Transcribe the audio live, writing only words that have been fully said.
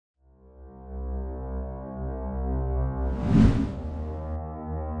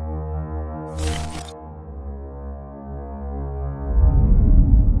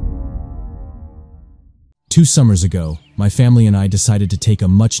2 summers ago, my family and I decided to take a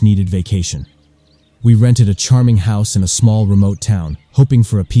much-needed vacation. We rented a charming house in a small remote town, hoping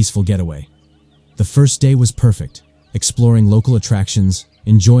for a peaceful getaway. The first day was perfect, exploring local attractions,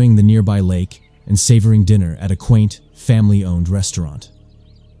 enjoying the nearby lake, and savoring dinner at a quaint, family-owned restaurant.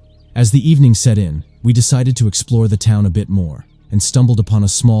 As the evening set in, we decided to explore the town a bit more, and stumbled upon a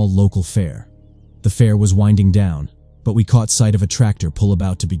small local fair. The fair was winding down, but we caught sight of a tractor pull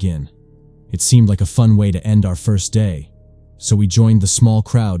about to begin. It seemed like a fun way to end our first day, so we joined the small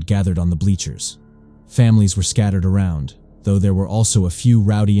crowd gathered on the bleachers. Families were scattered around, though there were also a few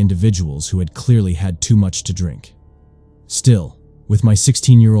rowdy individuals who had clearly had too much to drink. Still, with my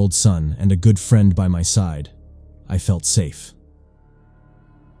 16-year-old son and a good friend by my side, I felt safe.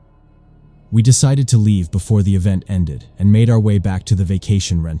 We decided to leave before the event ended and made our way back to the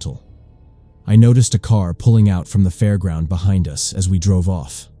vacation rental. I noticed a car pulling out from the fairground behind us as we drove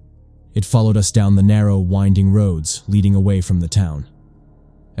off. It followed us down the narrow, winding roads leading away from the town.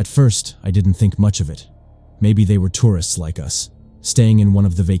 At first, I didn't think much of it. Maybe they were tourists like us, staying in one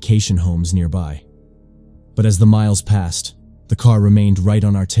of the vacation homes nearby. But as the miles passed, the car remained right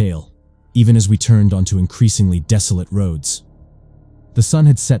on our tail, even as we turned onto increasingly desolate roads. The sun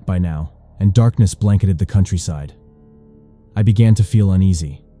had set by now, and darkness blanketed the countryside. I began to feel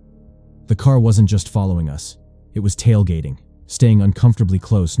uneasy. The car wasn't just following us, it was tailgating, staying uncomfortably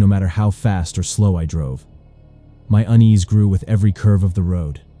close no matter how fast or slow I drove. My unease grew with every curve of the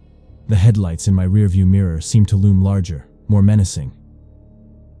road. The headlights in my rearview mirror seemed to loom larger, more menacing.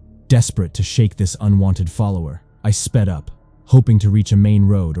 Desperate to shake this unwanted follower, I sped up, hoping to reach a main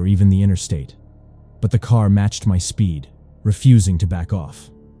road or even the interstate. But the car matched my speed, refusing to back off.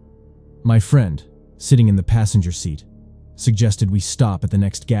 My friend, sitting in the passenger seat, suggested we stop at the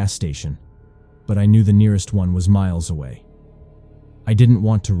next gas station, but I knew the nearest one was miles away. I didn't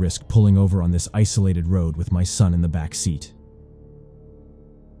want to risk pulling over on this isolated road with my son in the back seat.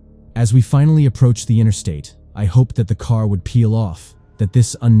 As we finally approached the interstate, I hoped that the car would peel off, that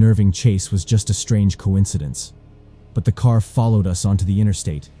this unnerving chase was just a strange coincidence. But the car followed us onto the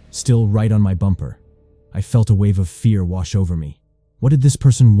interstate, still right on my bumper. I felt a wave of fear wash over me. What did this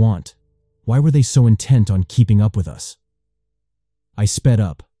person want? Why were they so intent on keeping up with us? I sped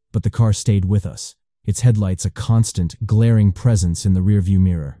up, but the car stayed with us, its headlights a constant, glaring presence in the rearview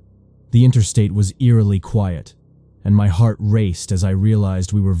mirror. The interstate was eerily quiet, and my heart raced as I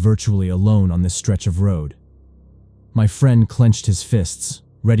realized we were virtually alone on this stretch of road. My friend clenched his fists,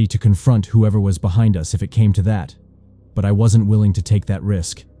 ready to confront whoever was behind us if it came to that, but I wasn't willing to take that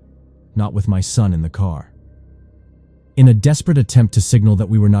risk, not with my son in the car. In a desperate attempt to signal that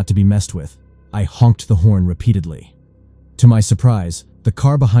we were not to be messed with, I honked the horn repeatedly. To my surprise, the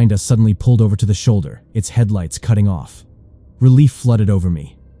car behind us suddenly pulled over to the shoulder, its headlights cutting off. Relief flooded over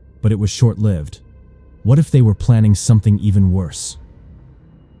me, but it was short-lived. What if they were planning something even worse?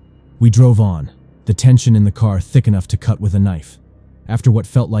 We drove on, the tension in the car thick enough to cut with a knife. After what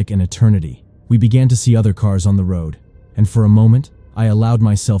felt like an eternity, we began to see other cars on the road, and for a moment, I allowed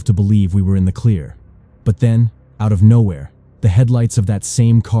myself to believe we were in the clear. But then, out of nowhere, the headlights of that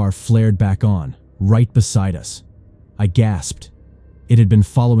same car flared back on, right beside us. I gasped. It had been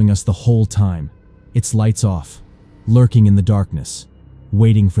following us the whole time, its lights off, lurking in the darkness,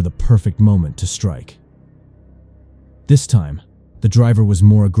 waiting for the perfect moment to strike. This time, the driver was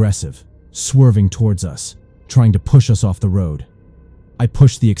more aggressive, swerving towards us, trying to push us off the road. I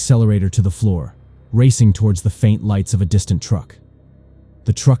pushed the accelerator to the floor, racing towards the faint lights of a distant truck.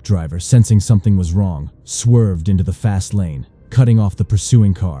 The truck driver, sensing something was wrong, swerved into the fast lane, cutting off the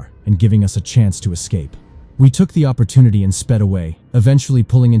pursuing car and giving us a chance to escape. We took the opportunity and sped away, eventually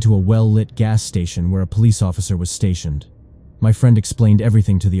pulling into a well-lit gas station where a police officer was stationed. My friend explained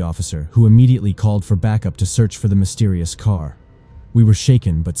everything to the officer, who immediately called for backup to search for the mysterious car. We were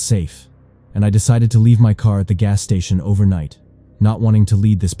shaken but safe, and I decided to leave my car at the gas station overnight, not wanting to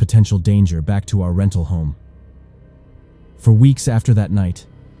lead this potential danger back to our rental home. For weeks after that night,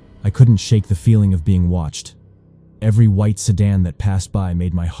 I couldn't shake the feeling of being watched. Every white sedan that passed by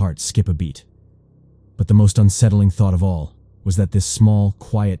made my heart skip a beat. But the most unsettling thought of all was that this small,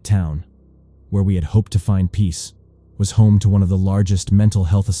 quiet town, where we had hoped to find peace, was home to one of the largest mental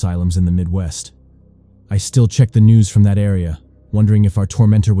health asylums in the Midwest. I still check the news from that area, wondering if our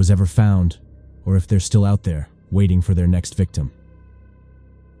tormentor was ever found, or if they're still out there, waiting for their next victim.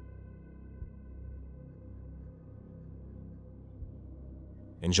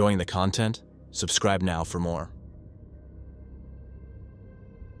 Enjoying the content? Subscribe now for more.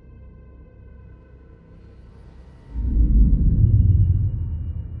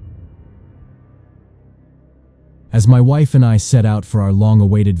 As my wife and I set out for our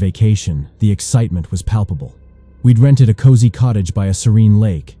long-awaited vacation, the excitement was palpable. We'd rented a cozy cottage by a serene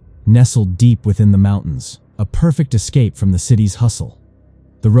lake, nestled deep within the mountains, a perfect escape from the city's hustle.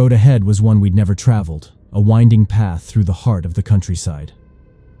 The road ahead was one we'd never traveled, a winding path through the heart of the countryside.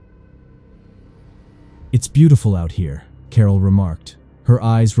 "It's beautiful out here," Carol remarked, her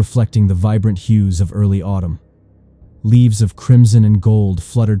eyes reflecting the vibrant hues of early autumn. Leaves of crimson and gold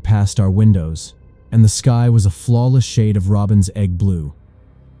fluttered past our windows, and the sky was a flawless shade of robin's egg blue.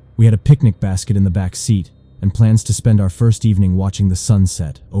 We had a picnic basket in the back seat and plans to spend our first evening watching the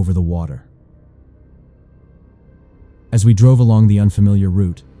sunset over the water. As we drove along the unfamiliar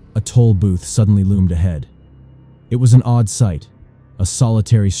route, a toll booth suddenly loomed ahead. It was an odd sight, a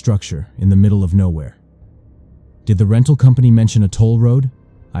solitary structure in the middle of nowhere. "Did the rental company mention a toll road?"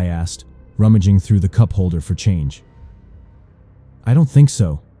 I asked, rummaging through the cup holder for change. "I don't think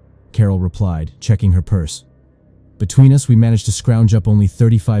so," Carol replied, checking her purse. Between us, we managed to scrounge up only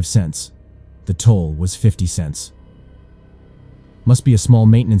 35 cents. The toll was 50 cents. "Must be a small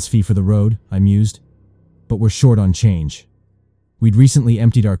maintenance fee for the road," I mused. "But we're short on change." We'd recently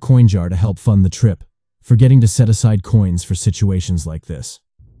emptied our coin jar to help fund the trip, forgetting to set aside coins for situations like this.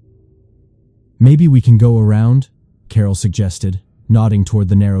 "Maybe we can go around," Carol suggested, nodding toward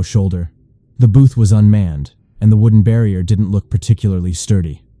the narrow shoulder. The booth was unmanned, and the wooden barrier didn't look particularly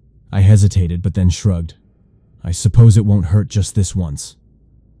sturdy. I hesitated, but then shrugged. "I suppose it won't hurt just this once."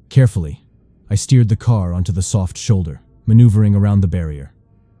 Carefully, I steered the car onto the soft shoulder, maneuvering around the barrier.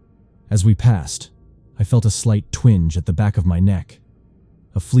 As we passed, I felt a slight twinge at the back of my neck,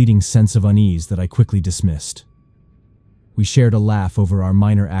 a fleeting sense of unease that I quickly dismissed. We shared a laugh over our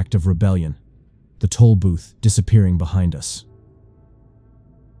minor act of rebellion, the toll booth disappearing behind us.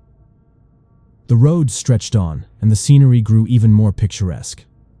 The road stretched on, and the scenery grew even more picturesque.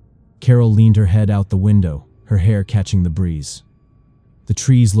 Carol leaned her head out the window, her hair catching the breeze. "The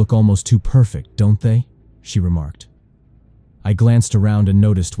trees look almost too perfect, don't they?" she remarked. I glanced around and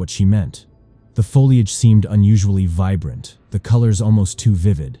noticed what she meant. The foliage seemed unusually vibrant, the colors almost too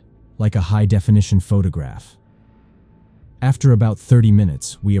vivid, like a high-definition photograph. After about 30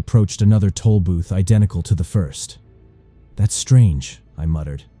 minutes, we approached another toll booth identical to the first. "That's strange," I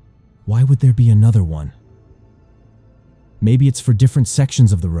muttered. "Why would there be another one?" "Maybe it's for different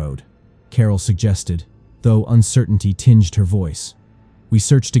sections of the road," Carol suggested, though uncertainty tinged her voice. We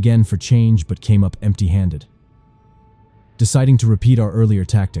searched again for change but came up empty-handed. Deciding to repeat our earlier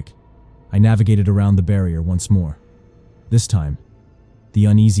tactic, I navigated around the barrier once more. This time, the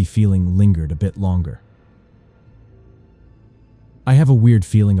uneasy feeling lingered a bit longer. "I have a weird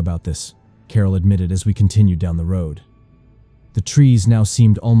feeling about this," Carol admitted as we continued down the road. The trees now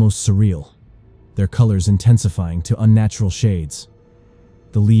seemed almost surreal, their colors intensifying to unnatural shades.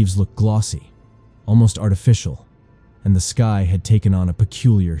 The leaves looked glossy, almost artificial, and the sky had taken on a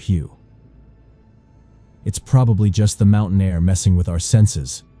peculiar hue. "It's probably just the mountain air messing with our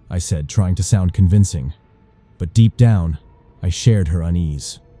senses," I said, trying to sound convincing. But deep down, I shared her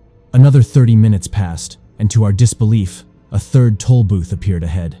unease. Another 30 minutes passed, and to our disbelief, a third toll booth appeared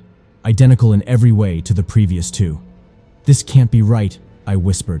ahead, identical in every way to the previous two. "This can't be right," I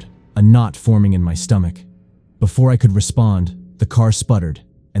whispered, a knot forming in my stomach. Before I could respond, the car sputtered,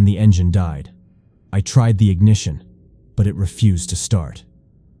 and the engine died. I tried the ignition, but it refused to start.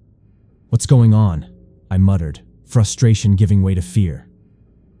 "What's going on?" I muttered, frustration giving way to fear.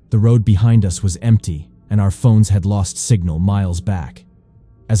 The road behind us was empty, and our phones had lost signal miles back.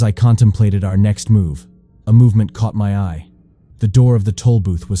 As I contemplated our next move, a movement caught my eye. The door of the toll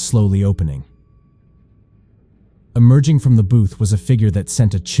booth was slowly opening. Emerging from the booth was a figure that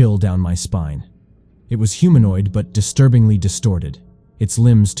sent a chill down my spine. It was humanoid but disturbingly distorted, its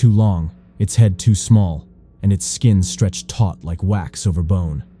limbs too long, its head too small, and its skin stretched taut like wax over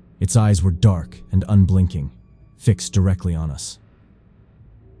bone. Its eyes were dark and unblinking, fixed directly on us.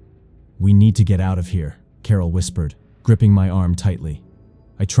 "We need to get out of here," Carol whispered, gripping my arm tightly.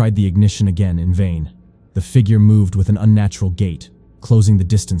 I tried the ignition again in vain. The figure moved with an unnatural gait, closing the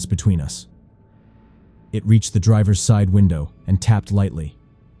distance between us. It reached the driver's side window and tapped lightly.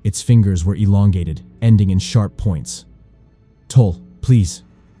 Its fingers were elongated, ending in sharp points. "Toll, please,"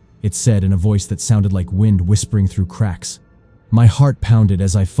 it said in a voice that sounded like wind whispering through cracks. My heart pounded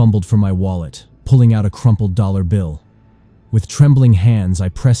as I fumbled for my wallet, pulling out a crumpled dollar bill. With trembling hands, I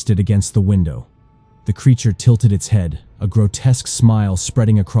pressed it against the window. The creature tilted its head, a grotesque smile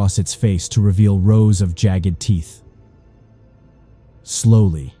spreading across its face to reveal rows of jagged teeth.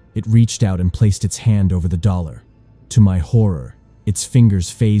 Slowly, it reached out and placed its hand over the dollar. To my horror, its fingers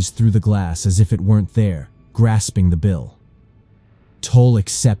phased through the glass as if it weren't there, grasping the bill. "Toll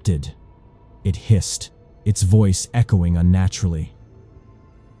accepted," it hissed, its voice echoing unnaturally.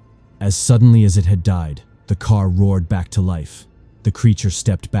 As suddenly as it had died, the car roared back to life. The creature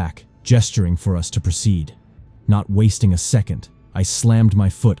stepped back, gesturing for us to proceed. Not wasting a second, I slammed my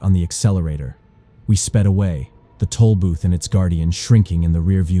foot on the accelerator. We sped away, the toll booth and its guardian shrinking in the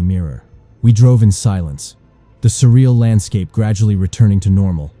rearview mirror. We drove in silence, the surreal landscape gradually returning to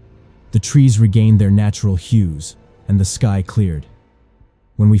normal. The trees regained their natural hues, and the sky cleared.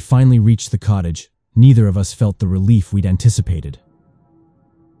 When we finally reached the cottage, neither of us felt the relief we'd anticipated.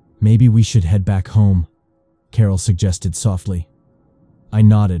 "Maybe we should head back home," Carol suggested softly. I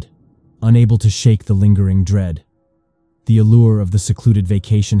nodded, unable to shake the lingering dread. The allure of the secluded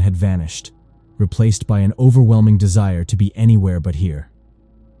vacation had vanished, replaced by an overwhelming desire to be anywhere but here.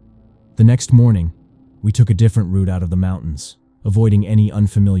 The next morning, we took a different route out of the mountains, avoiding any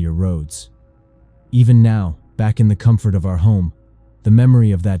unfamiliar roads. Even now, back in the comfort of our home, the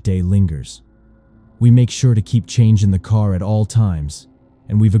memory of that day lingers. We make sure to keep change in the car at all times,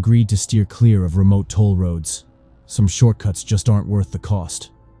 and we've agreed to steer clear of remote toll roads. Some shortcuts just aren't worth the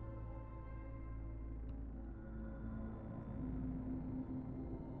cost.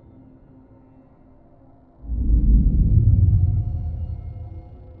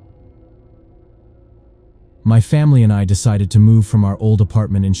 My family and I decided to move from our old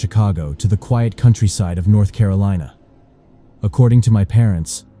apartment in Chicago to the quiet countryside of North Carolina. According to my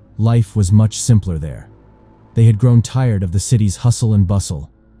parents, life was much simpler there. They had grown tired of the city's hustle and bustle,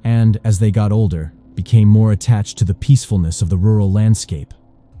 and, as they got older, became more attached to the peacefulness of the rural landscape.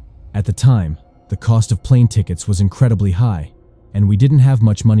 At the time, the cost of plane tickets was incredibly high, and we didn't have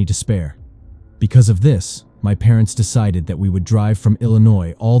much money to spare. Because of this, my parents decided that we would drive from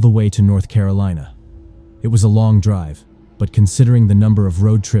Illinois all the way to North Carolina. It was a long drive, but considering the number of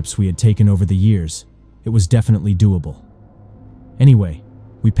road trips we had taken over the years, it was definitely doable. Anyway,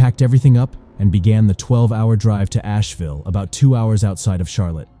 we packed everything up and began the 12-hour drive to Asheville, about 2 hours outside of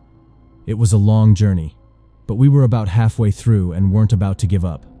Charlotte. It was a long journey, but we were about halfway through and weren't about to give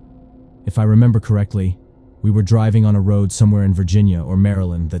up. If I remember correctly, we were driving on a road somewhere in Virginia or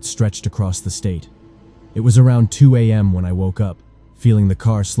Maryland that stretched across the state. It was around 2 a.m. when I woke up, feeling the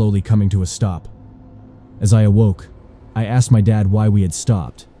car slowly coming to a stop. As I awoke, I asked my dad why we had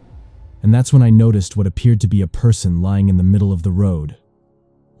stopped, and that's when I noticed what appeared to be a person lying in the middle of the road.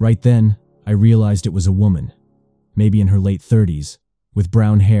 Right then, I realized it was a woman, maybe in her late 30s, with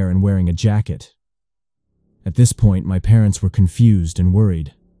brown hair and wearing a jacket. At this point, my parents were confused and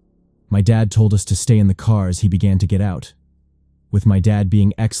worried. My dad told us to stay in the car as he began to get out. With my dad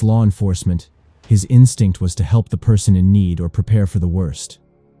being ex-law enforcement, his instinct was to help the person in need or prepare for the worst.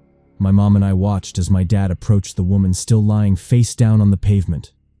 My mom and I watched as my dad approached the woman still lying face down on the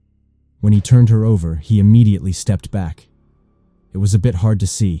pavement. When he turned her over, he immediately stepped back. It was a bit hard to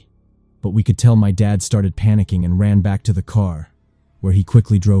see, but we could tell my dad started panicking and ran back to the car, where he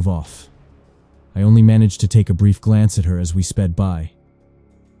quickly drove off. I only managed to take a brief glance at her as we sped by,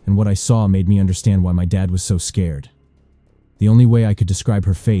 and what I saw made me understand why my dad was so scared. The only way I could describe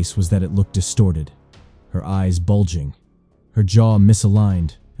her face was that it looked distorted, her eyes bulging, her jaw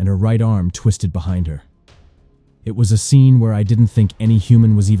misaligned, and her right arm twisted behind her. It was a scene where I didn't think any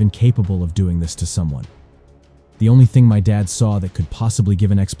human was even capable of doing this to someone. The only thing my dad saw that could possibly give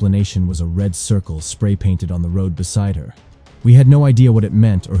an explanation was a red circle spray painted on the road beside her. We had no idea what it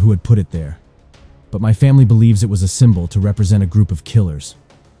meant or who had put it there, but my family believes it was a symbol to represent a group of killers.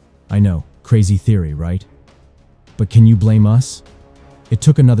 I know, crazy theory, right? But can you blame us? It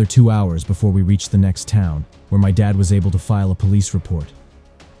took another 2 hours before we reached the next town, where my dad was able to file a police report.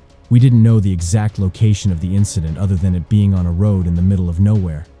 We didn't know the exact location of the incident other than it being on a road in the middle of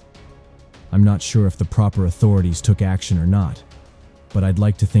nowhere. I'm not sure if the proper authorities took action or not, but I'd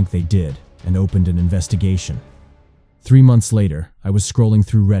like to think they did and opened an investigation. 3 months later, I was scrolling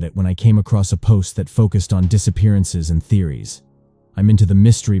through Reddit when I came across a post that focused on disappearances and theories. I'm into the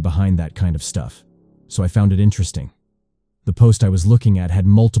mystery behind that kind of stuff, so I found it interesting. The post I was looking at had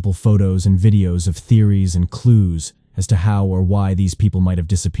multiple photos and videos of theories and clues as to how or why these people might have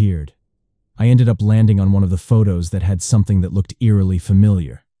disappeared. I ended up landing on one of the photos that had something that looked eerily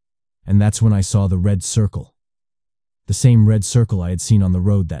familiar, and that's when I saw the red circle. The same red circle I had seen on the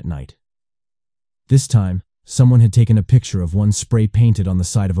road that night. This time, someone had taken a picture of one spray painted on the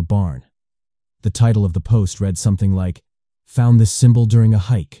side of a barn. The title of the post read something like, "Found this symbol during a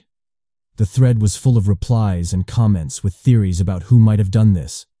hike." The thread was full of replies and comments with theories about who might have done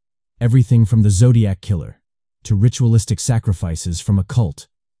this. Everything from the Zodiac Killer to ritualistic sacrifices from a cult.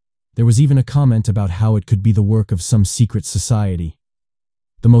 There was even a comment about how it could be the work of some secret society.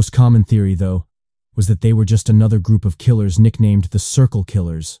 The most common theory, though, was that they were just another group of killers nicknamed the Circle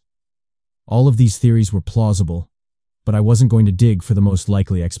Killers. All of these theories were plausible, but I wasn't going to dig for the most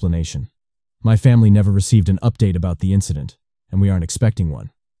likely explanation. My family never received an update about the incident, and we aren't expecting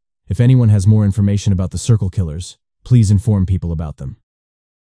one. If anyone has more information about the circle killers, please inform people about them.